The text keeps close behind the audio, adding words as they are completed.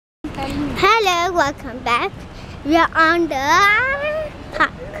Hello, welcome back. We are on the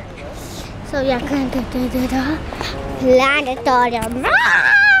park. So we are going to do the planetarium.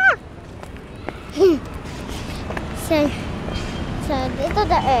 so this is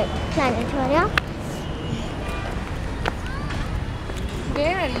the Earth planetarium.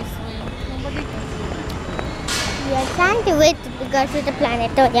 Where are you swimming? Nobody can see. We are trying to wait to go to the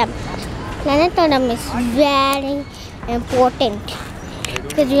planetarium. Planetarium is very important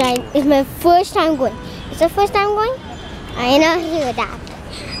because it's my first time going. It's the first time going? I know hear that.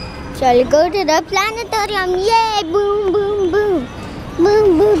 So I'll go to the planetarium. Yay! Boom, boom, boom.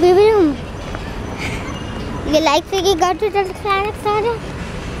 Boom, boom, boom, boom. You like to go to the planetarium?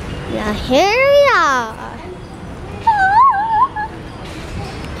 Yeah, here we are.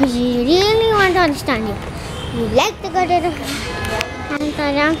 You really want to understand you. You like to go to the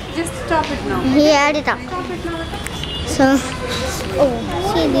planetarium? Just stop it now. Here it is. Stop it now. So,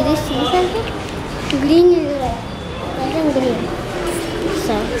 see, did you see something? Green is red. Red and green.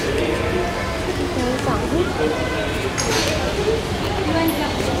 So,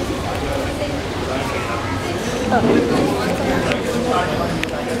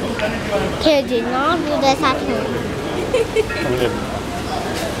 okay, did not do this at home.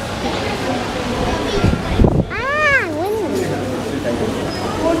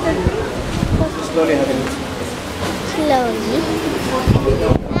 Slowly having it. Slowly.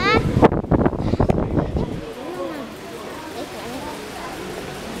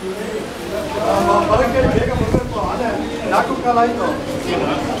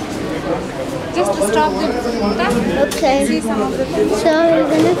 Just stop the Okay. See some of the things. So we're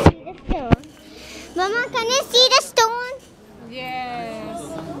gonna see the stone. Mama, can you see the stone? Yes.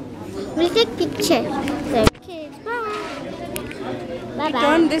 We'll take picture. So, kids, bye. Bye bye.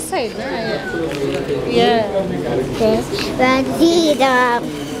 Turn this side, na? Yeah. Okay. We'll see the.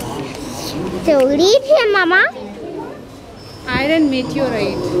 So read here, Mama. Iron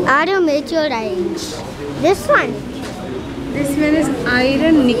meteorite. Iron meteorite. This one. This one is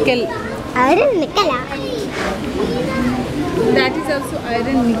iron nickel. Iron nickel. That is also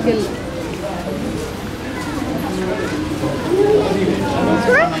iron nickel. This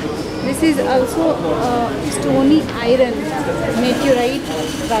one. This is also stony iron meteorite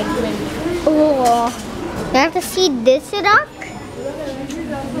fragment. Oh, you have to see this rock.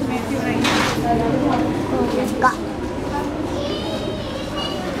 Oh my God.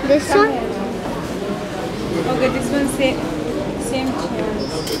 This one. Okay, this one same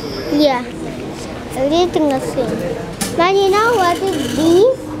chance. Yeah, everything the same. But you know what is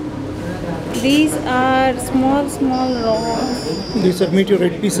these? These are small rocks. These are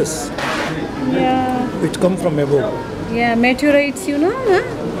meteorite pieces Yeah. which come from above. Yeah, meteorites, you know, huh?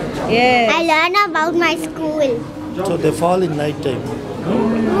 Yes. I learned about my school. So they fall in night time.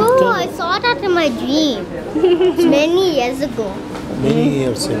 Oh, I saw that in my dream many years ago. Many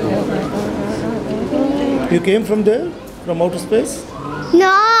years ago. You came from there? From outer space? No,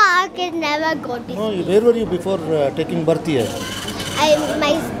 I can never go to. No, where were you before taking birth here?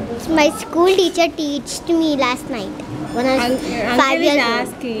 My school teacher taught me last night when I was 5 Uncle is years old.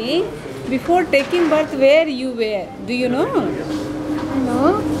 asking, before taking birth, where you were? Do you know?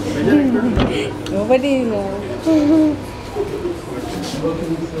 No. Nobody knows.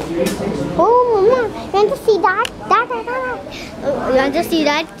 Oh, Mama, you want to see that? You want to see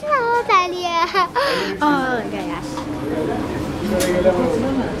that? Oh, Talia. Oh, my gosh.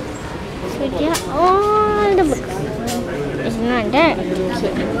 So, yeah, all the books. It's not there. So,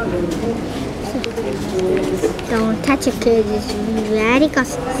 don't touch it because it's very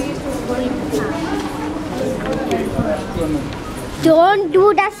costly. Don't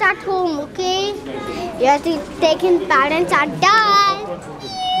do this at home, okay? You have to take him. Parents are done.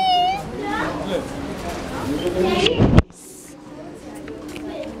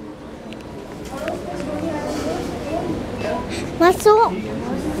 What's so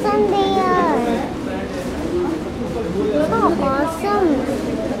awesome there? So awesome.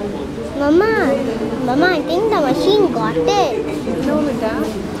 Mama, I think the machine got it. No, Mita.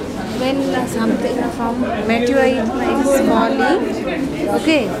 When something from meteorite is falling,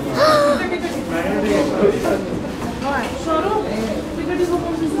 okay.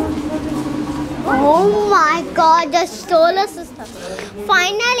 Oh my God, the solar system.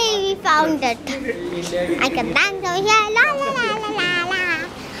 Finally, we found it. I can dance over here. La la la la la la.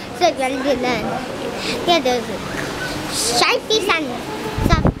 So well done. Here there's shiny sun.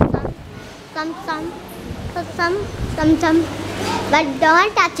 Some. But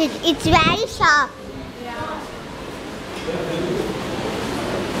don't touch it. It's very sharp.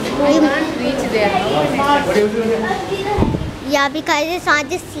 You can't reach there. Yeah, because it's on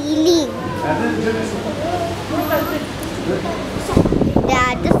the ceiling. They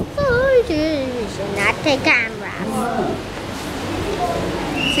are the soldiers, not the cameras.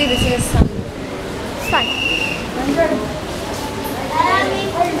 See, this is some. It's fun.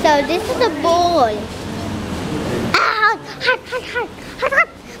 So this is a bowl. Ow! Hot!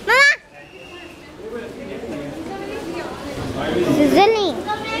 Mama! Sizzling.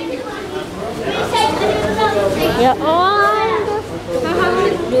 You're all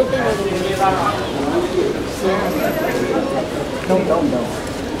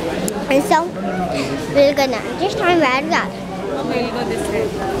and so we're gonna just try and wear that. Okay, we'll go this way.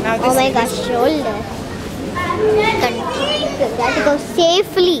 Now this Oh my way. gosh, shoulder. We got to go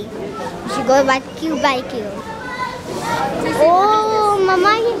safely. We should go by cube by cube. Oh,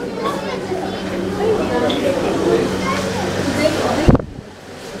 Mama.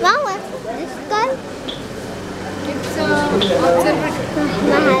 Wow, what's this called? It's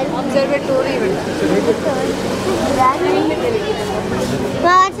observatory.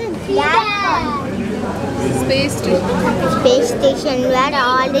 What's it? Space station. Space station. Where are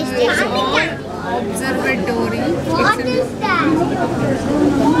all the stations? Observatory. What is that?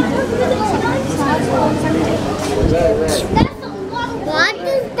 What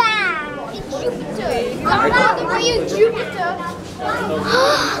is that? It's Jupiter. Mama, it's Jupiter.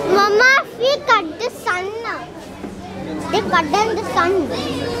 Mama, we cut the sun now. They cut down the sun.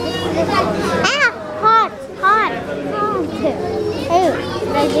 Ah, hot. Oh,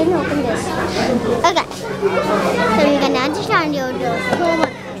 I didn't open this. Okay. So we're gonna understand your door.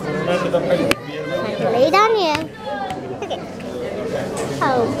 Lay down here. Okay.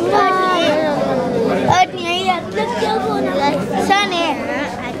 Oh, sun here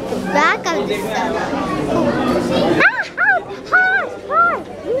at the back of the sun. Hot.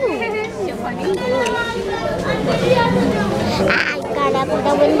 I got up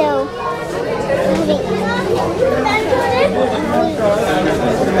the window.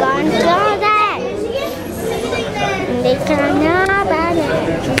 Control that. They cannot ban it.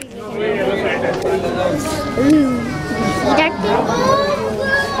 See that thing?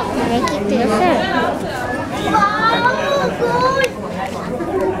 Make it closer.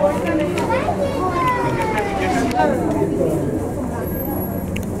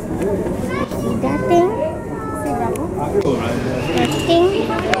 See that thing? That thing?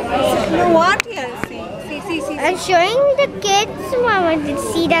 No, what here? See. I'm showing the kids, Mama. Did you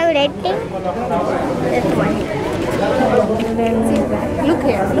see that red thing? That one.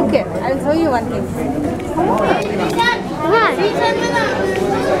 Look here. I'll show you one thing. What?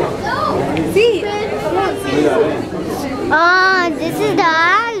 See. Oh, this is the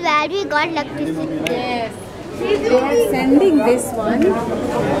where we got electricity. Yes. They are sending this one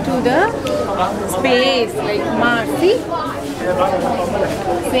to the space, like Mars. See?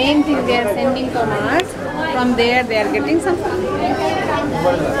 Same thing they are sending to Mars. From there they are getting some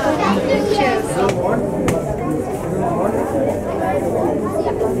pictures.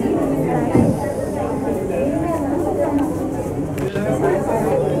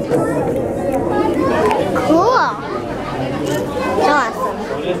 Cool. So awesome.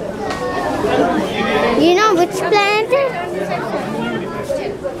 You know which planet?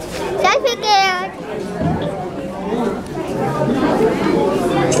 Certificate.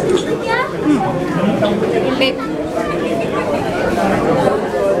 Take.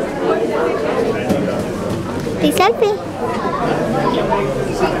 Take selfie.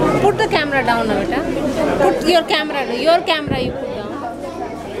 Put the camera down, Navita. Put your camera you put down.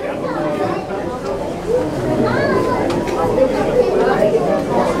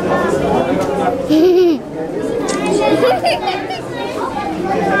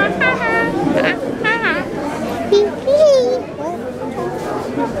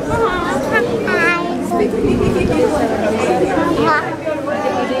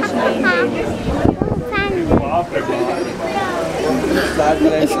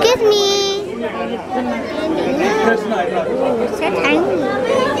 Excuse me.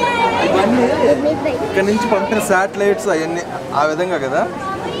 ఇక్కడ నుంచి పంపిన satellites అవన్నీ ఆ విధంగా కదా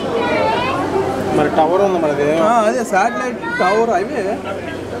మరి tower ఉంది మనది అదే satellite tower away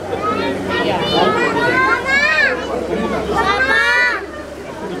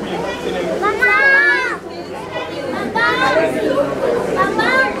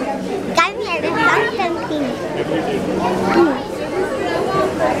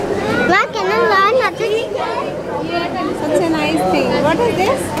Such a nice thing. What is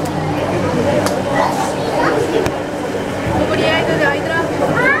this? Look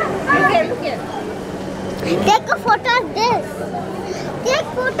here. Take a photo of this. Take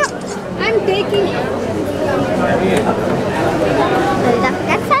photo. I'm taking. Look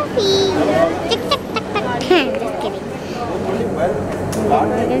at selfie. Tick, tick, tick, tick. Just kidding.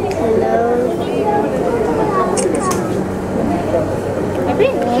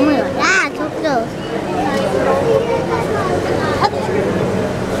 Oh my god, ah, so close.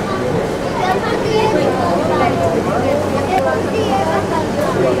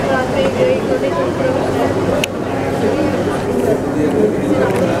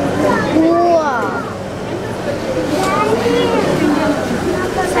 Wow.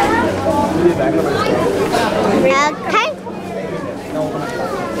 Okay.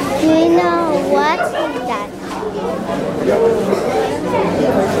 Do you know what is that?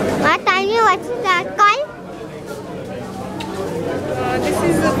 What are you? What's that called? This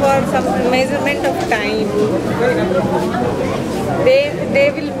is for some measurement of time. They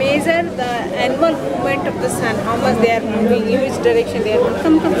will measure the annual movement of the sun, how much they are moving, in which direction they are moving.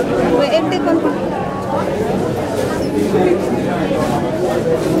 Come.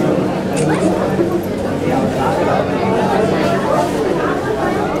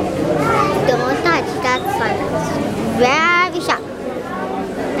 Don't touch that fun. It's very sharp.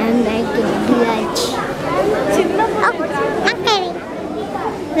 And like a blood. Oh, okay.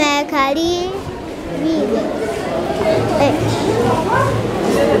 Like a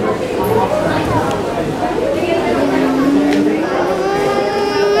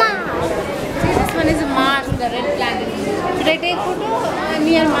This one is Mars, the red planet. Should I take photo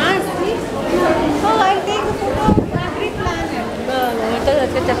near Mars? Oh, I'll take a photo of every planet.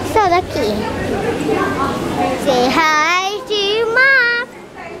 so lucky. Say hi to Mom.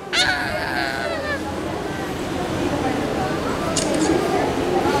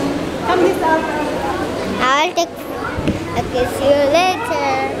 Come this out. I'll take. Okay, see you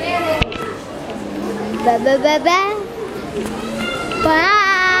later. Bye bye bye bye.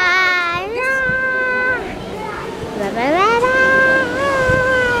 Bye. Bye bye bye.